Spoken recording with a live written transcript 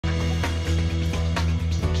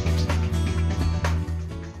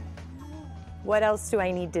What else do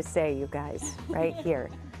I need to say, you guys, right here?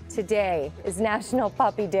 Today is National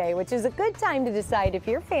Puppy Day, which is a good time to decide if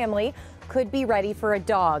your family could be ready for a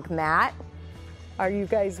dog. Matt, are you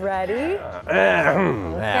guys ready?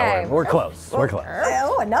 Yeah, we're close. We're close.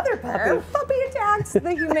 Oh, another puppy. Puppy attacks.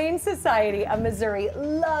 The Humane Society of Missouri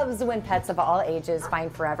loves when pets of all ages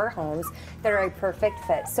find forever homes that are a perfect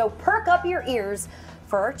fit. So perk up your ears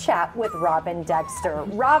for our chat with Robyn Dexter.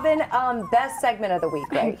 Robyn, best segment of the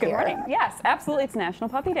week right Good here. morning. Yes, absolutely. It's National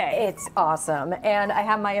Puppy Day. It's awesome. And I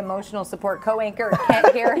have my emotional support co-anchor,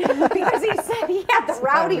 Kent, here, because he said he had the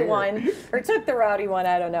rowdy one, or took the rowdy one,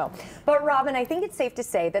 I don't know. But Robyn, I think it's safe to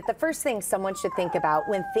say that the first thing someone should think about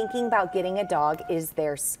when thinking about getting a dog is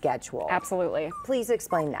their schedule. Absolutely. Please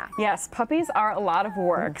explain that. Yes, puppies are a lot of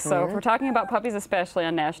work. So if we're talking about puppies, especially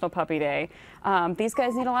on National Puppy Day, these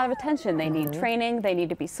guys need a lot of attention. They need training. They need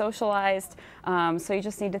to be socialized. So you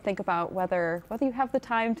just need to think about whether you have the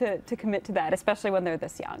time to commit to that, especially when they're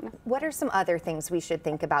this young. What are some other things we should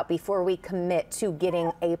think about before we commit to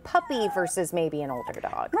getting a puppy versus maybe an older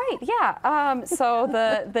dog? Right, yeah. So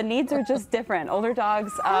the needs are just different. Older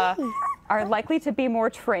dogs are likely to be more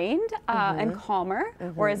trained and calmer,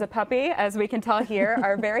 whereas a puppy, as we can tell here,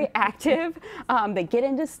 are very active. They get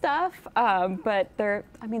into stuff, but they're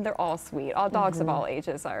all sweet. All dogs of all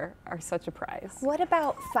ages are such a prize. What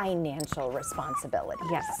about financial responsibility?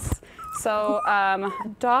 Yes. So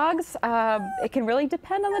dogs, it can really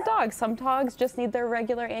depend on the dog. Some dogs just need their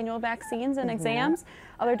regular annual vaccines and exams.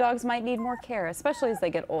 Other dogs might need more care, especially as they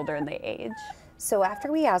get older and they age. So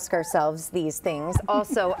after we ask ourselves these things,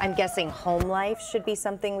 also, I'm guessing home life should be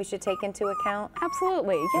something we should take into account?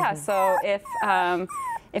 Absolutely, yeah. So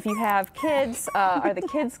if you have kids, are the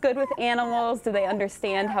kids good with animals? Do they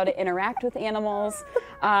understand how to interact with animals?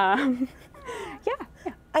 Yeah.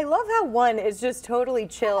 I love how one is just totally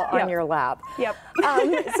chill on your lap. Yep.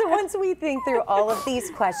 So once we think through all of these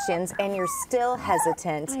questions and you're still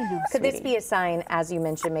hesitant, could this be a sign, as you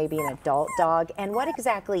mentioned, maybe an adult dog? And what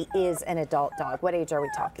exactly is an adult dog? What age are we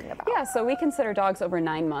talking about? Yeah, so we consider dogs over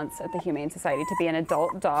 9 months at the Humane Society to be an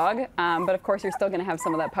adult dog. But of course, you're still going to have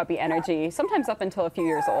some of that puppy energy, sometimes up until a few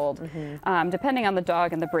years old, depending on the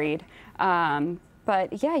dog and the breed.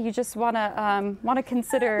 But yeah, you just want to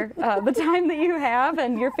consider the time that you have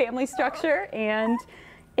and your family structure, and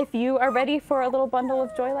if you are ready for a little bundle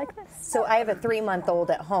of joy like this. So I have a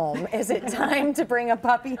 3-month-old at home. Is it time to bring a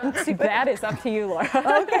puppy into it? That is up to you, Laura.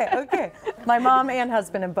 Okay. My mom and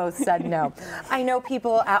husband have both said no. I know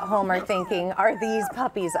people at home are thinking, are these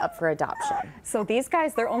puppies up for adoption? So these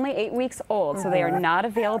guys, they're only 8 weeks old, so they are not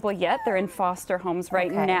available yet. They're in foster homes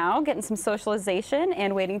right now, getting some socialization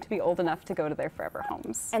and waiting to be old enough to go to their forever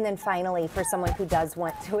homes. And then finally, for someone who does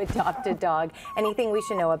want to adopt a dog, anything we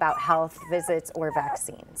should know about health, visits, or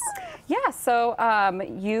vaccines? Yeah, so a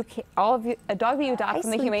dog that you adopt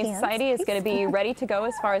from the Humane Society is going to be ready to go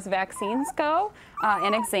as far as vaccines go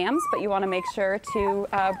and exams, but you want to make sure to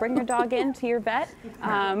bring your dog in to your vet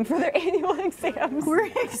for their annual exams. We're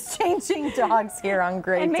exchanging dogs here on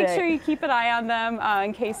Great And Day. make sure you keep an eye on them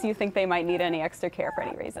in case you think they might need any extra care for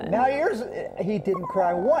any reason. Now he didn't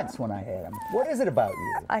cry once when I had him. What is it about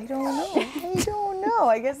you? I don't know. I don't know.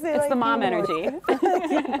 I guess they It's like the mom you. energy.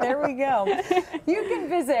 There we go. You can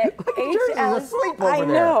visit asleep over I there.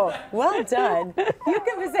 know. Well done. You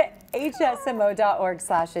can visit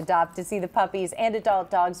hsmo.org/adopt to see the puppies and adult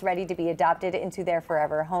dogs ready to be adopted into their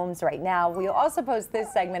forever homes right now. We'll also post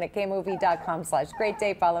this segment at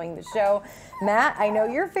kmovie.com/greatday following the show. Matt, I know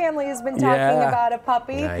your family has been talking about a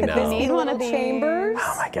puppy. I Could know. this be Need one little of these. Chambers?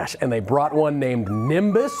 Oh my gosh, and they brought one named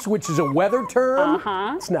Nimbus, which is a weather term.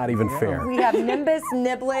 It's not even fair. We have Nimbus,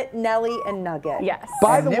 Niblet, Nelly, and Nugget. Yes.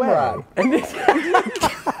 By the way, Nimrod.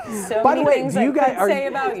 So By many the way, things do you I guys could say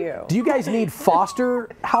about you. Do you guys need foster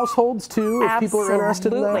households too? If people are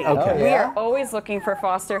interested in that, Absolutely. Oh, We yeah? are always looking for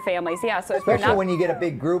foster families. Yeah, so if you're Especially not when you get a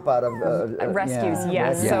big group out of rescues, yeah.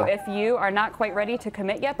 yes. Yeah. So if you are not quite ready to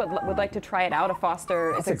commit yet, but would like to try it out, a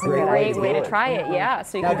foster is a a great great way idea. to try it. Yeah.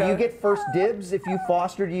 So you Now, can do go. you get first dibs if you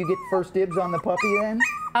foster? Do you get first dibs on the puppy then?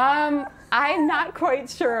 I'm not quite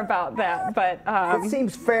sure about that, but It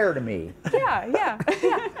seems fair to me. yeah.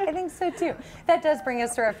 I think so too. That does bring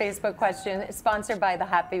us to our Facebook question, sponsored by the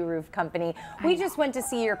Happy Roof Company. We just went to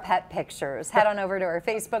see your pet pictures. Head on over to our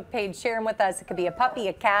Facebook page, share them with us. It could be a puppy,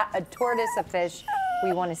 a cat, a tortoise, a fish.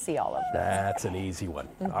 We want to see all of them. That's an easy one.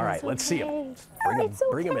 All right, let's see them.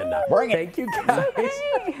 Bring them in now. Bring it. Thank you, guys.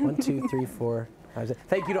 1, 2, 3, 4, 5, 6.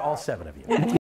 Thank you to all 7 of you.